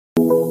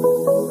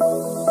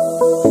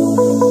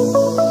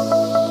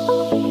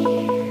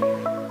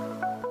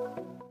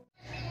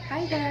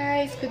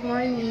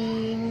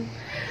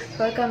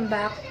Welcome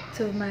back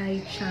to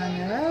my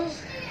channel.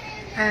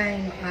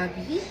 I'm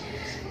Abby.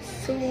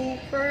 So,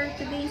 for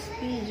today's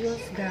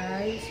videos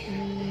guys,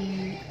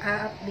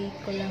 i-update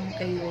ko lang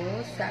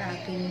kayo sa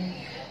aking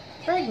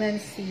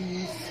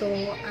pregnancy. So,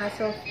 as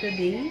of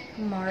today,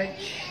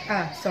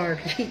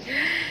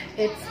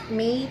 it's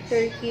May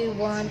 31,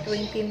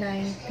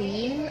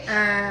 2019.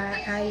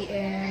 I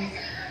am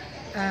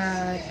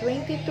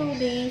 22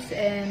 days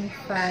and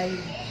 5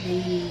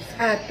 days.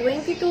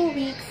 22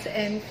 weeks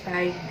and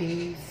 5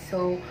 days.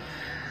 So,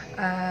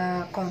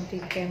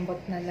 konting kembot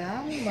na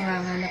lang.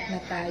 Manganganak na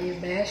tayo,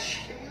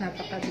 besh.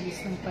 Napakabilis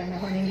ng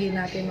panahon. Hindi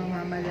natin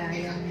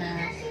mamamalayang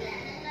na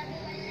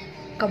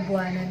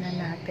kabuwanan na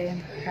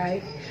natin.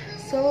 Right?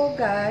 So,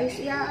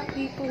 guys,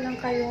 i-update ko lang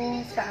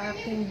kayo sa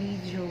aking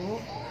video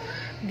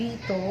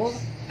dito.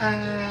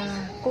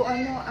 Kung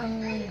ano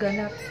ang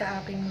ganap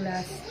sa aking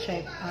last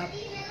check-up.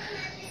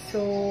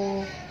 So,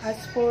 as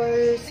for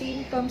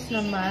symptoms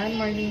naman,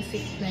 morning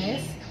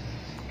sickness,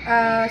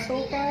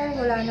 so far,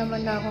 wala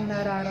naman na akong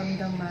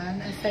nararamdaman.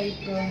 Aside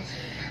from,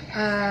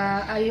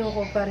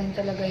 ayoko pa rin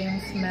talaga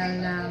yung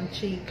smell ng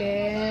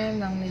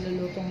chicken, ng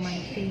nilulutong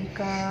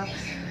mantika.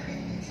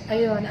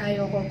 Ayun,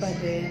 ayoko pa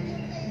din.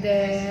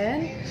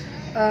 Then,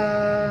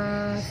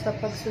 sa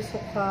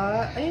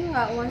pagsusuka, ayun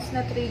nga, once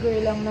na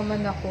trigger lang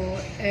naman ako,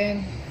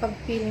 and pag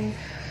feeling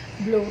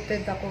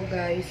bloated ako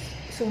guys,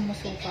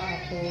 sumusuka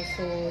ako.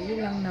 So,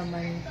 yun lang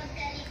naman.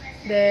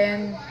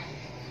 Then,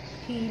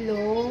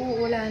 kilo,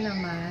 wala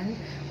naman.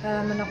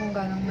 Wala naman akong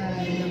ganang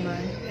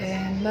nararamdaman.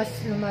 And, mas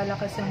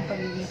lumalakas ang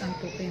pagiging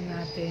antukin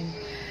natin.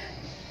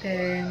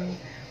 Then,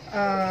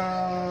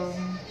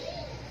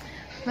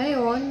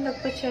 ngayon,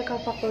 nagpa-check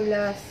up ako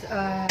last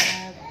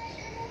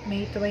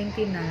May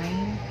 29.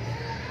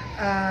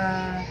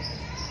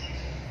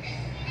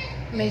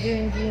 Medyo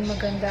hindi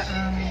maganda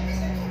ang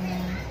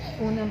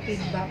unang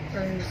feedback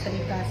or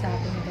salita sa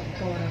akin ng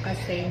doktora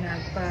kasi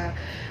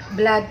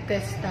nagpa-blood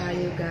test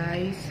tayo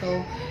guys.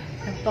 So,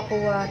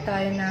 nagpakuha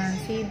tayo ng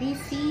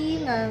CBC,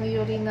 ng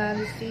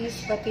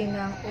urinalysis, pati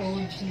ng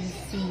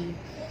OGC.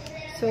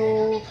 So,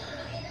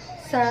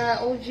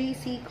 sa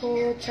OGC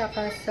ko,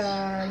 tsaka sa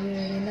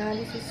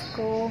urinalysis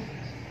ko,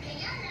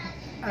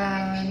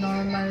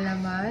 normal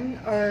naman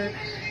or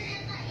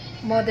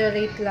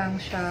moderate lang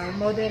siya.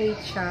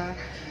 Moderate siya.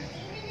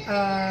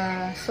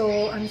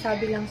 So, ang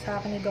sabi lang sa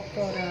akin ni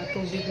doktora,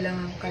 tubig lang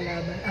ang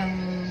kalaban, ang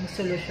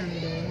solusyon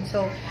doon.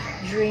 So,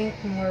 drink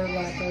more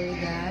water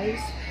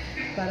guys,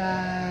 para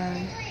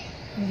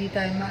hindi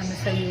tayo maano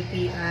sa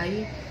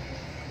UTI.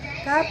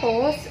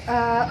 Tapos,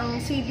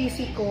 ang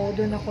CBC ko,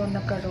 doon ako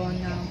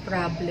nagkaroon ng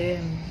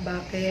problem.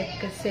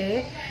 Bakit?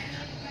 Kasi,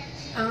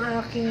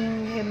 ang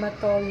aking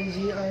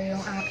hematology or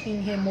yung aking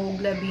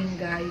hemoglobin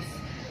guys,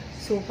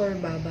 super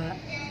baba.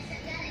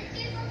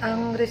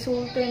 Ang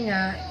resulta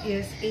niya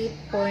is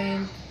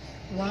 8.1.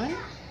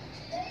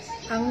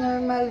 Ang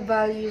normal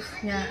values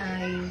niya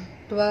ay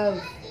 12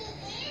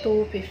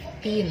 to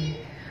 15.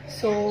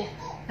 So,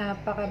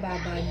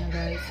 napakababa niya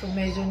guys. So,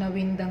 medyo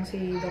nawindang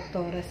si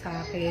doktora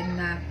sa akin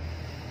na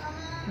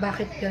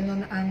bakit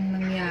ganun ang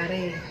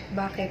nangyari.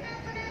 Bakit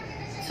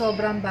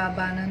sobrang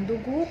baba ng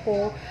dugo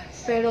ko,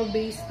 pero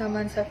based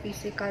naman sa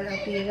physical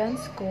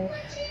appearance ko,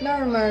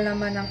 normal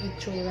naman ang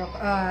itsura ko.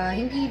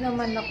 Hindi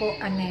naman ako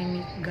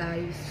anemic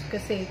guys.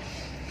 Kasi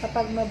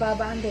kapag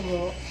mababa ang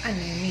dugo,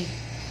 anemic.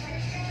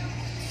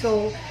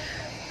 So,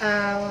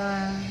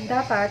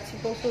 dapat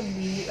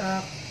supposedly,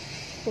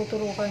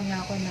 tuturukan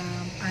niya ako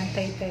ng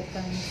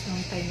anti-tetanus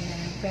ng time na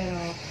yun. Pero,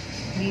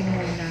 hindi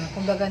muna.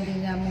 Kumbaga, hindi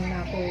niya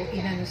muna ako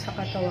inano sa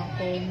katawan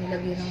ko,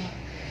 nilagyan ng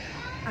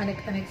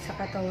anik-anik sa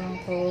katawan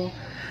ko.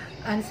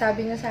 Ang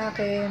sabi niya sa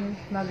akin,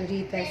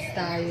 mag-retest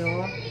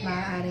tayo.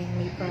 Maaaring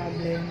may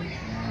problem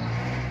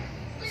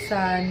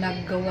sa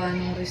naggawa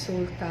ng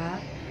resulta.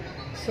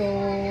 So,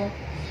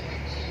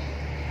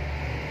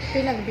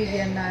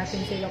 pinagbigyan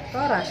natin si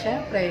doktora.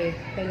 Siyempre,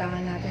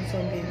 kailangan natin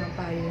sundin ang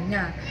payo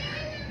niya.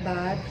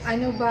 But,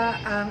 ano ba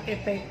ang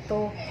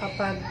epekto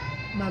kapag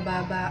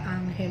mababa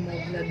ang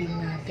hemoglobin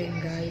natin,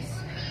 guys?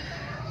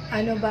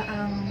 Ano ba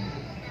ang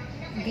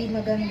di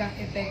magandang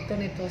epekto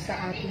nito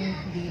sa ating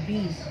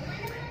baby?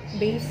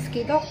 Based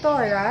kay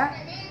doktora,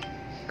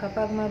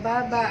 kapag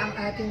mababa ang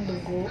ating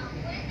dugo,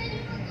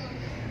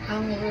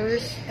 ang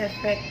worst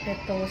effect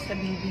nito sa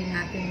baby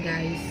natin,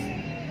 guys,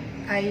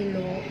 ay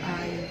low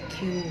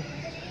IQ.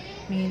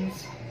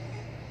 Means,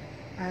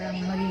 parang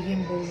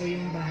magiging bobo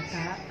yung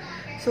bata.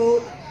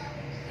 So,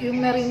 yung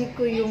narinig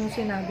ko yung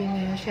sinabi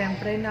niyo,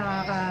 syempre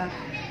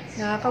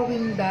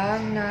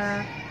nakakawindang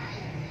na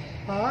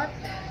what?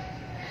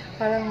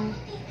 Parang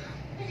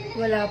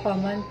wala pa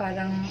man,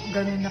 parang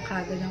ganun na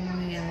kagad ang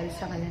mangyayari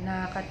sa kanya.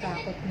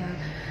 Nakakatakot na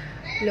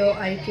low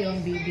IQ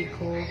ang baby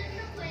ko.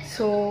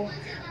 So,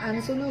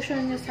 ang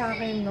solution niya sa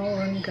akin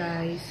noon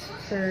guys,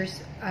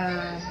 first,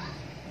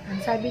 ang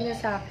sabi niya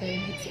sa akin,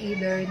 it's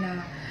either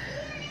na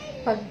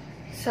pag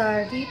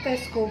sa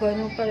retest ko,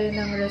 ganun pa rin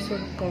ang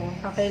result ko,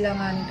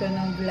 kakailangan ko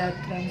ng blood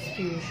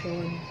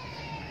transfusion.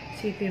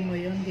 Sipin mo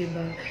yun,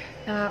 diba?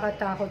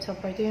 nakakatakot sa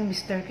part yung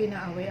mister ko,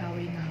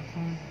 inaaway-away na ako.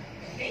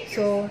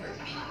 So,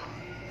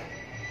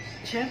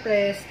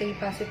 syempre, stay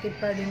positive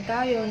pa din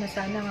tayo na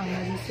sana nga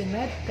mali si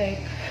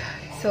medtech.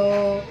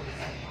 So,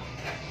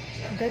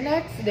 the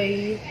next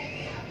day,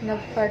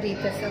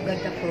 nagparitas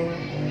agad ako.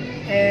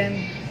 And,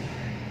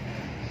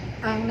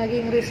 ang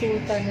naging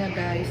resulta niya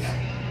guys,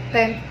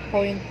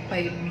 10.5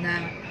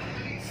 na.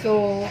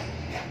 So,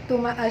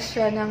 tumaas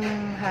siya ng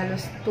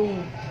halos 2.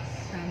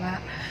 Tama.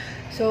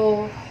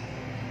 So,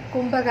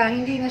 kumbaga,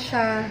 hindi na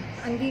siya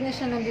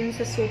nandun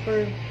sa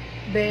super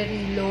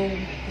very low,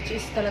 which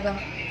is talagang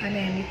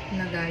anemic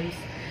na guys.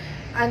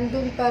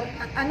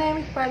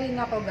 Anemic pa rin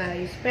ako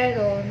guys,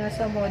 pero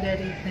nasa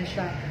moderate na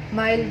siya.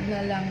 Mild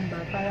na lang ba?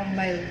 Parang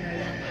mild na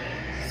lang.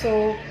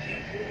 So,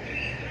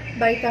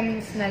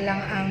 vitamins na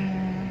lang ang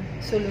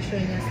solusyon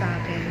niya sa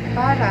akin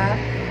para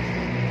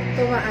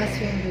tumaas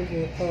yung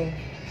dugo ko.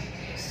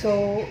 So,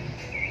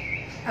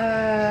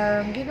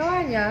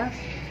 ginawa niya,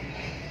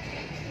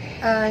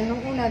 nung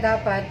una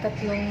dapat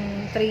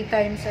 3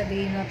 times a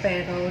day na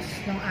peros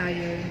ng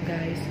iron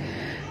guys,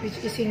 which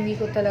is hindi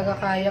ko talaga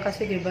kaya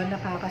kasi diba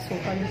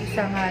nakakasukal.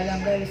 Isa nga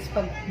lang guys,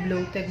 pag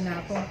bloated na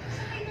ako,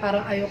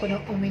 parang ayoko na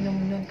uminom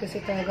nun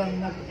kasi talagang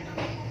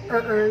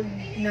mag-urge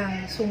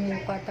na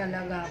sumuka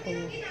talaga ako.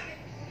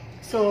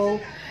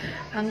 So,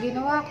 ang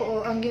ginawa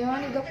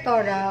ni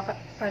doktora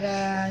para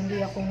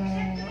hindi ako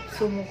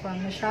sumuka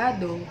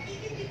masyado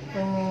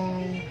o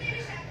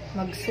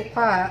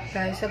magsuka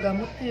dahil sa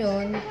gamot na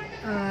yun,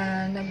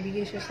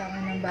 nagbigay siya sa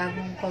akin ng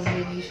bagong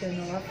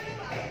combination of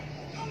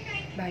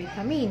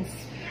vitamins.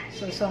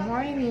 So, sa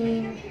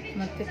morning,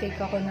 magte-take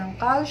ako ng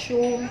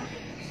calcium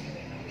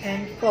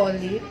and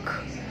folic.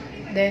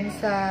 Then,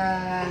 sa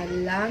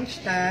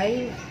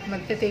lunchtime,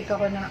 magte-take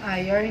ako ng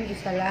iron,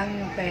 isa lang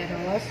yung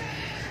peros.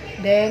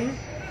 Then,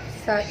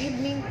 sa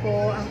evening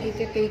ko, ang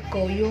iti-take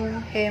ko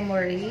yung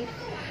hemorrhage.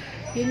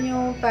 Yun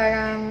yung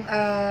parang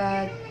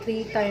 3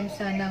 times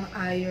na ng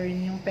iron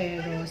yung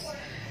peros.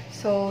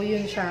 So,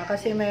 yun siya.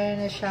 Kasi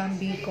mayroon na siyang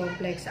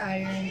B-complex.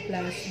 Iron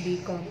plus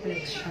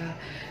B-complex siya.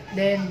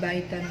 Then,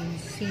 vitamin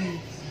C.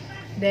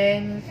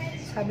 Then,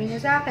 sabi niya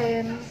sa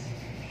akin,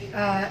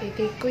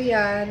 i-take ko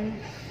yan.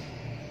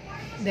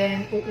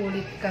 Then,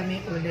 uulit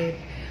kami ulit.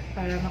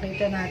 Para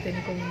makita natin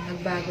kung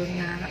nagbago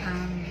na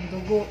ang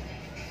dugo.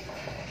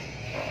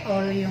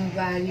 O yung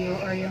value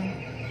or yung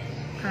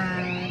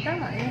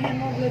yung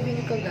hemoglobin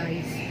ko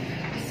guys.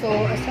 So,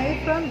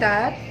 aside from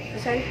that,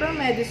 aside from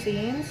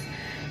medicines,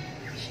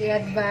 she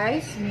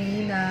advised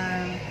me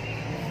na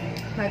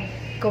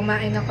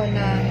kumain ako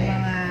ng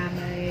mga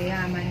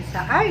mayayaman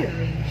sa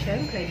iron.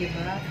 Siyempre, di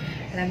ba?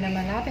 Alam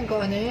naman natin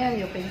kung ano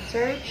yan. You can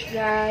search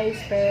guys.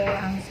 Pero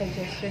ang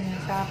suggestion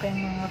niya sa akin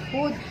mga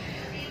food,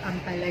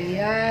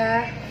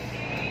 ampalaya,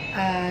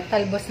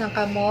 talbos ng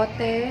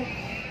kamote,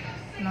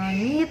 mga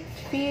meat,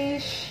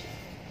 fish,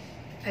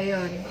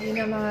 ayun,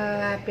 yun ang mga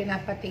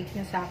pinapatake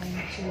niya sa akin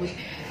ng food.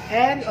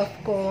 And of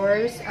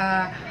course,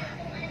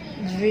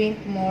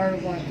 drink more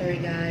water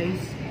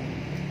guys.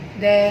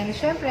 Then,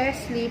 syempre,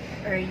 sleep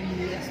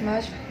early. As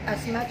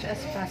much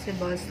as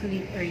possible,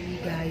 sleep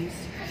early guys.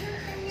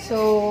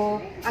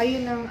 So,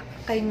 ayun ang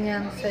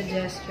kanyang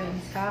suggestion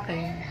sa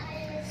akin.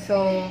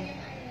 So,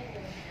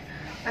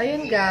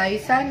 ayun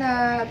guys,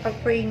 sana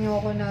pag-pray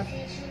nyo ako na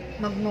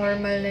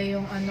mag-normal na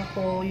yung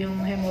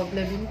yung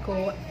hemoglobin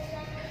ko.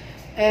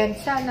 And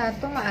sana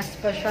tumaas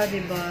pa siya,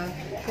 diba?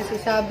 Kasi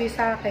sabi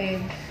sa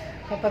akin,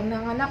 kapag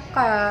nanganak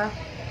ka,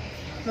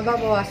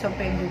 mababawasan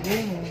pa yung dugo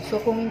mo. So,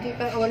 kung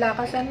wala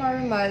ka sa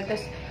normal,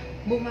 tas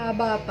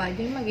bumaba pa,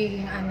 di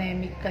magiging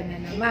anemic ka na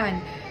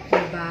naman.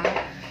 Diba?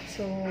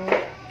 So,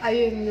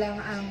 ayun lang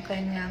ang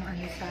kanyang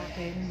sa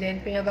akin.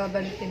 Then,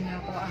 pinababalikin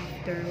na ako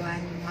after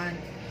 1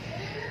 month.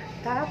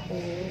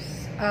 Tapos,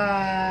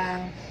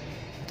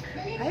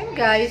 ayun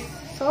guys,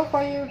 so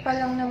far yun pa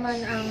lang naman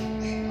ang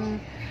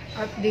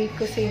update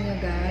ko sa inyo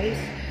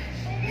guys.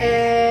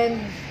 And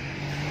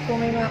kung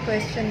may mga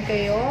question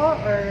kayo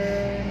or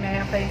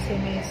meron kayong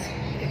same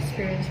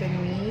experience with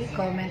me,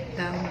 comment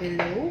down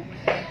below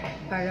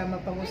para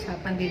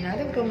mapag-usapan din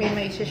natin. Kung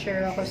may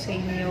share ako sa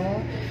inyo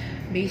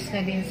based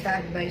na din sa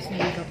advice ni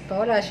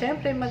doktora.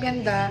 Syempre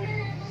maganda,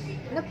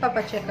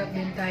 nagpapacheck up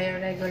din tayo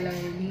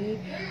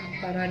regularly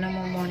para na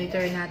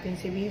monitor natin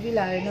si baby,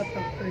 lalo na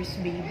pag first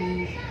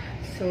baby.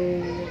 So,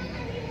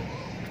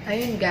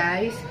 ayun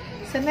guys.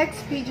 Sa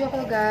next video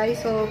ko guys,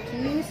 so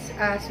please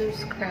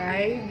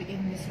subscribe in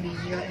this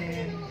video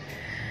and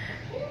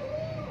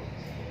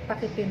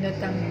pakipindot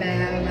ang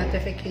bell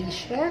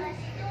notification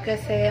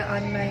kasi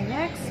on my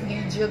next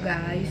video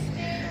guys,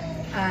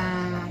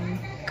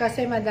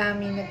 kasi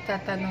madami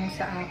nagtatanong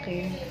sa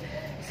akin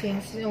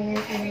since yung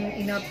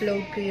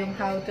in-upload ko yung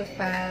how to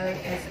file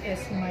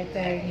SS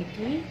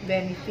maternity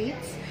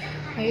benefits.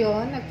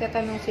 Ngayon,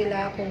 nagtatanong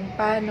sila kung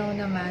paano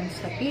naman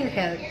sa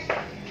PhilHealth.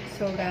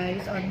 So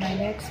guys, on my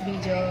next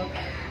video,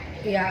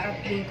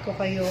 i-update ko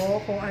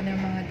kayo kung ano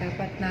mga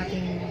dapat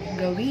nating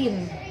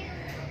gawin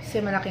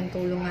Kasi malaking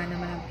tulong nga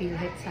naman ang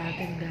PhilHealth sa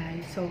atin,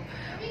 guys. So,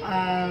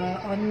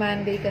 on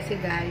Monday kasi,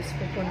 guys,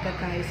 pupunta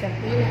tayo sa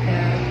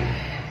PhilHealth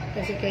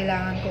kasi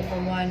kailangan kong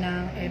kumuha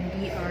ng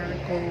MDR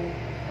ko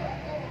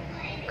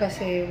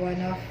kasi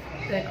one of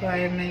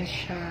requirements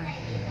siya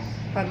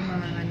pag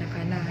mga anak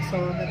ka na.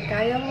 So, hanggat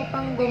kaya mo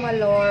pang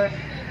gumalor,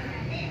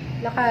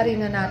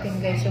 lakarin na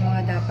natin, guys, yung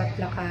mga dapat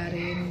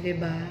lakarin, 'di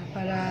ba?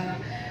 Para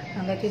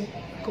hanggat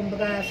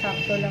kumbaga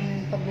sakto lang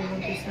yung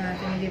pagbubuntis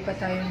natin, hindi pa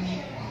tayo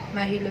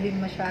mahiluhin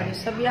masyado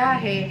sa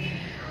biyahe,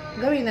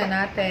 gawin na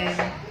natin.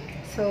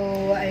 So,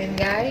 ayun,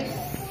 guys.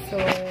 So,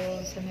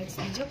 sa next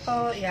video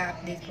ko,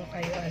 i-update ko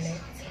kayo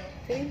ulit.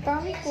 So, yung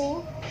tummy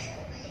ko,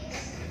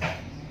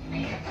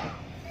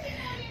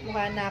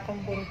 mukha na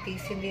akong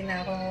buntis, hindi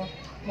na ako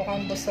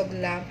mukhang busog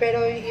lang.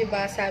 Pero yung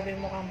iba sabi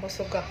mukhang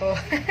busog ako.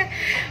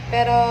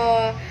 Pero,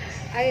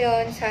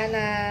 ayun,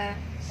 sana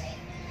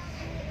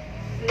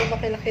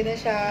lumaki-laki na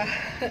siya.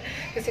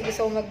 Kasi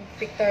gusto ko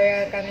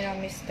mag-pictorial kami ng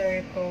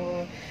mister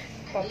ko.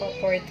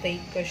 Papa-portrait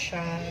ko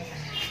siya.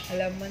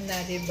 Alam mo na,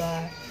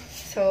 diba?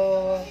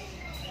 So,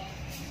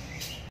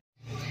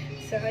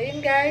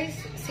 ayun, guys.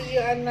 See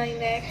you on my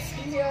next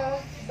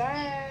video. Bye!